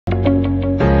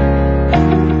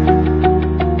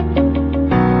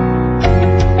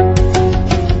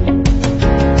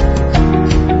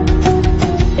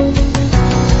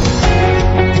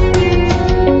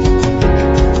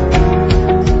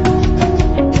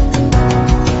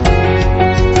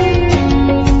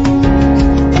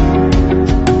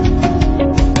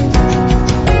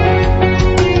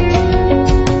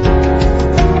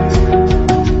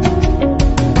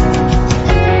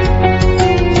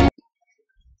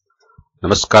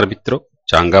નમસ્કાર મિત્રો,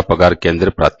 ચાંગા પગાર કેન્દ્ર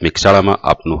પ્રાથમિક શાળામાં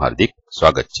આપનું હાર્દિક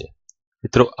સ્વાગત છે।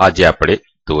 મિત્રો, આજે આપણે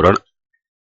ધોરણ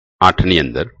 8 ની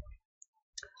અંદર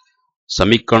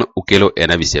સમીકરણ ઉકેલો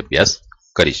એના વિશે અભ્યાસ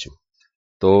કરીશું।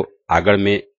 તો આગળ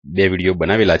મેં બે વિડીયો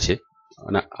બનાવેલા છે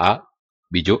અને આ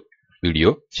બીજો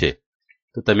વિડીયો છે,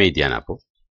 તો તમે ધ્યાન આપો।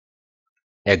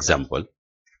 એક્ઝામ્પલ,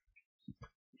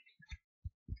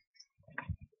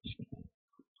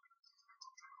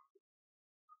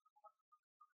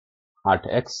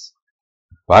 (8x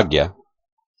ભાગ્યા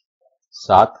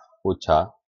 7 ઓછા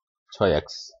 6x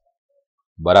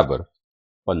બરાબર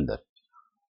 15।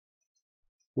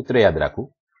 મિત્રો યાદ રાખવું,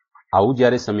 આવું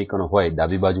જ્યારે સમીકરણ હોય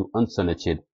ડાબી બાજુ અંશ અને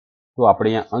છેદ, તો આપણે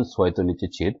અહીંયા અંશ હોય તો નીચે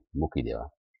છેદ મૂકી દેવા।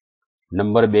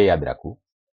 નંબર 2 યાદ રાખવું,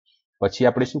 પછી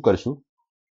આપણે શું કરશું?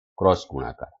 ક્રોસ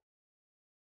ગુણાકાર।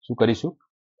 શું કરીશું?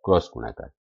 ક્રોસ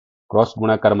ગુણાકાર। ક્રોસ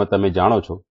ગુણાકારમાં તમે જાણો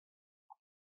છો,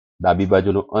 ડાબી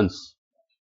બાજુનો અંશ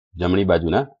જમણી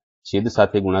બાજુના છેદ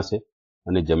સાથે ગુણાશે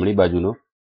અને જમણી બાજુનો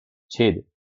છેદ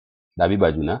ડાબી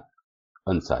બાજુના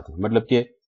અંશ સાથે, મતલબ કે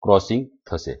ક્રોસિંગ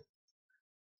થશે।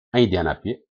 અહીં ધ્યાન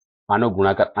આપીએ, આનો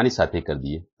ગુણાકાર આની સાથે કરી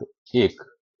દઈએ તો 1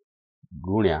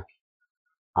 ગુણ્યા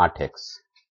 8x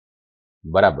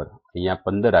બરાબર, અહીંયા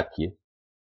 15 રાખીએ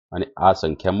અને આ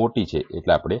સંખ્યા મોટી છે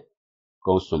એટલે આપણે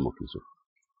કૌંસમાં મૂકીશું।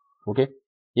 ઓકે,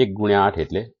 1 ગુણ્યા 8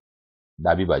 એટલે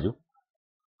ડાબી બાજુ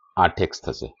 8x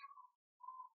થશે।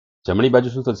 જમણી બાજુ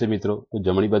શું થશે મિત્રો? તો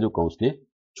જમણી બાજુ કૌંસને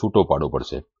છૂટો પાડવો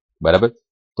પડશે, બરાબર।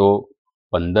 તો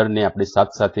 15 ને આપણે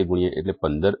 7 સાથે ગુણીએ એટલે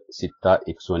 15 સિત્તા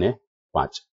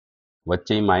 105,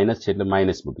 વચ્ચે માઇનસ છે એટલે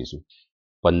માઇનસ મૂકીશું।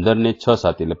 15 ને 6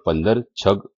 સાથે એટલે 15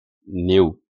 6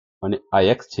 90 અને આ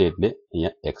x છે એટલે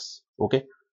અહીંયા x। ઓકે,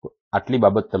 તો આટલી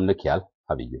બાબત તમને ખ્યાલ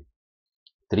આવી ગયો।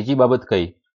 ત્રીજી બાબત કઈ?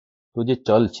 તો જે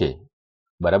ચલ છે,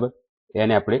 બરાબર,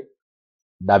 એને આપણે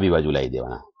ડાબી બાજુ લાવી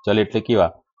દેવાના। ચલ એટલે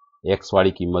કેવા? x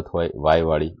વાળી કિંમત હોય, y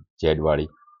વાળી, z વાળી,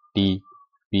 t,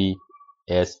 p,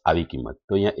 s આવી કિંમત।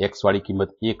 તો અહીંયા x વાળી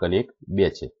કિંમત 1 અને 1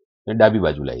 2 છે, એટલે ડાબી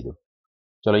બાજુ લાવી દો।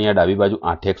 ચલો, અહીંયા ડાબી બાજુ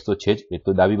 8x તો છે જ, એ તો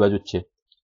ડાબી બાજુ જ છે।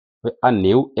 હવે આ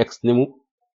 90x ને હું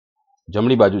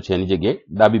જમણી બાજુ છે એની જગ્યાએ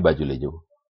ડાબી બાજુ લઈ જવું,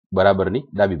 બરાબરની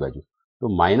ડાબી બાજુ। તો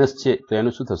માઇનસ છે તો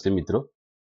એનું શું થશે મિત્રો?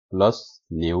 પ્લસ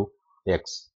 90x,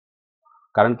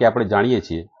 કારણ કે આપણે જાણીએ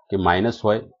છીએ કે માઇનસ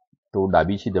હોય તો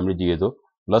ડાબી છે જમણી જઈએ તો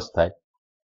પ્લસ થાય,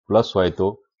 પ્લસ હોય તો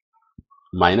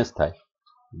માઇનસ થાય,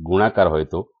 ગુણાકાર હોય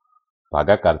તો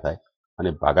ભાગાકાર થાય અને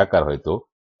ભાગાકાર હોય તો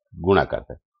ગુણાકાર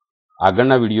થાય।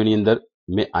 આગળના વિડીયોની અંદર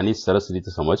મેં આની સરસ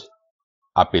રીતે સમજ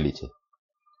આપેલી છે।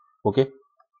 ઓકે,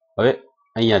 હવે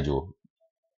અહીંયા જુઓ,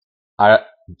 આ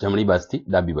જમણી બાજુથી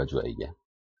ડાબી બાજુ આવી ગયા।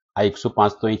 આ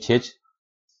 105 તો અહીં છે જ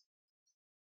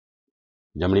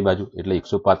જમણી બાજુ, એટલે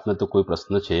 105 તો કોઈ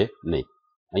પ્રશ્ન છે નહીં।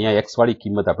 અહીંયા x વાળી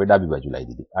કિંમત આપણે ડાબી બાજુ લાવી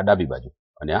દીધી, આ ડાબી બાજુ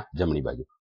અને આ જમણી બાજુ।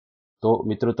 તો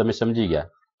મિત્રો તમે સમજી ગયા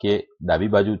કે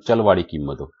ડાબી બાજુ ચલવાળી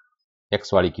કિંમતો, x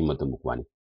વાળી કિંમતો મૂકવાની।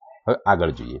 હવે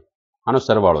આગળ જોઈએ, આનો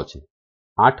સરવાળો છે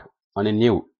 8 અને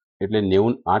 90 એટલે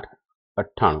 90 8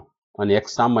 98 અને x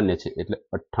સામાન્ય છે એટલે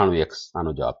 98x આનો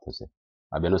જવાબ થશે।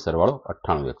 આ બેનો સરવાળો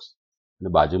 98x અને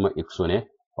બાજુમાં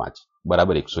 105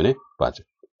 બરાબર 105।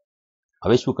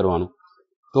 હવે શું કરવાનું?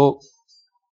 તો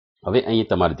હવે અહીં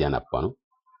તમારે ધ્યાન આપવાનું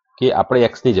કે આપણે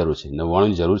x ની જરૂર છે, 99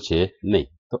 ની જરૂર છે નહીં,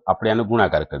 તો આપણે આનો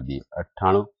ગુણાકાર કરી દઈએ,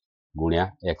 98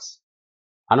 ગુણ્યા x।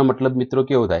 આનો મતલબ મિત્રો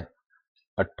કેવો થાય?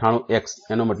 98x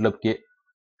એનો મતલબ કે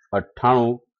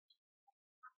 98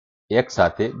 x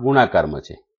સાથે ગુણાકારમાં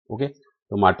છે। ઓકે,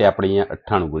 તો માટે આપણે અહીંયા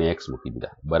 98 ગુણ્યા x મૂકી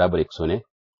દીધા, બરાબર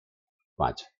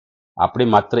 105। આપણે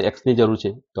માત્ર x ની જરૂર છે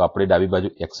તો આપણે ડાબી બાજુ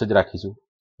x જ રાખીશું,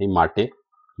 એ માટે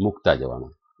મૂકતા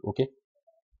જવાનું। ઓકે,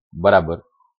 બરાબર,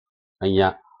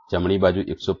 અહીંયા જમણી બાજુ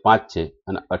 105 છે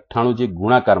અને 98 જે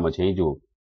ગુણાકારમાં છે, અહીં જુઓ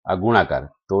આ ગુણાકાર,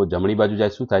 તો જમણી બાજુ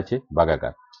જાય શું થાય છે?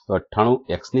 ભાગાકાર। તો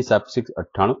 98 x ની સાપેક્ષ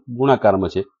 98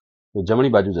 ગુણાકારમાં છે, તો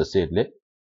જમણી બાજુ જશે એટલે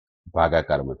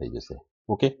ભાગાકારમાં થઈ જશે।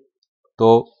 ઓકે, તો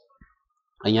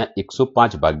અહીંયા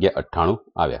 105 ભાગ્યા 98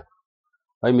 આવ્યા।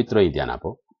 હવે મિત્રો અહીં ધ્યાન આપો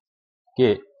કે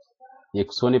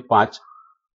 105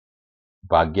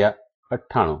 ભાગ્યા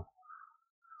 98,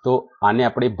 તો આને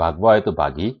આપણે ભાગવા હોય તો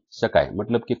ભાગી શકાય,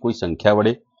 મતલબ કે કોઈ સંખ્યા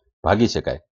વડે ભાગી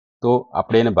શકાય। તો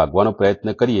આપણે એને ભાગવાનો પ્રયત્ન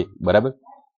કરીએ, બરાબર।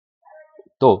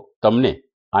 તો તમને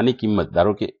આની કિંમત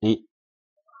ધારો કે અહીં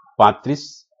 35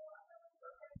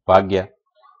 ભાગ્યા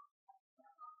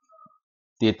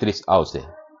 33 આવશે,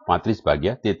 35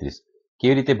 ભાગ્યા 33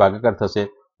 કેવી રીતે ભાગાકાર થશે?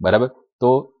 બરાબર, તો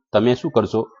તમે શું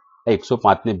કરશો?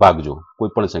 105 ને ભાગજો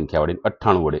કોઈ પણ સંખ્યા વડે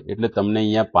 98 વડે, એટલે તમને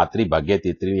અહીંયા 35 ભાગ્યા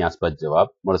 33 ની આસપાસ જવાબ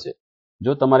મળશે।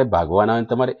 જો તમારે ભાગવાના હોય,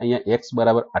 તમારે અહીંયા x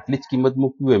બરાબર આટલી જ કિંમત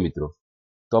મૂકવી હોય મિત્રો,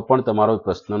 તો પણ તમારો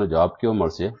પ્રશ્નનો જવાબ કેવો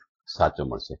મળશે? સાચો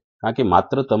મળશે, કારણ કે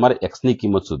માત્ર તમારે x ની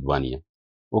કિંમત શોધવાની છે।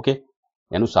 ઓકે,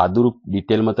 એનું સાદું રૂપ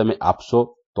ડિટેલમાં તમે આપશો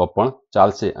તો પણ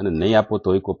ચાલશે અને નહીં આપો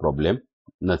તોય કોઈ પ્રોબ્લેમ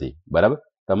નથી. બરાબર,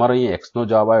 તમારો અહીંયા x નો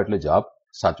જવાબ આવ્યો એટલે જવાબ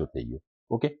સાચો થઈ ગયો.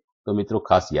 ઓકે, તો મિત્રો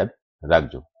ખાસ યાદ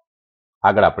રાખજો.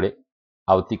 આગળ આપણે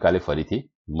આવતીકાલે ફરીથી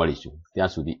મળીશું. ત્યાં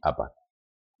સુધી આભાર.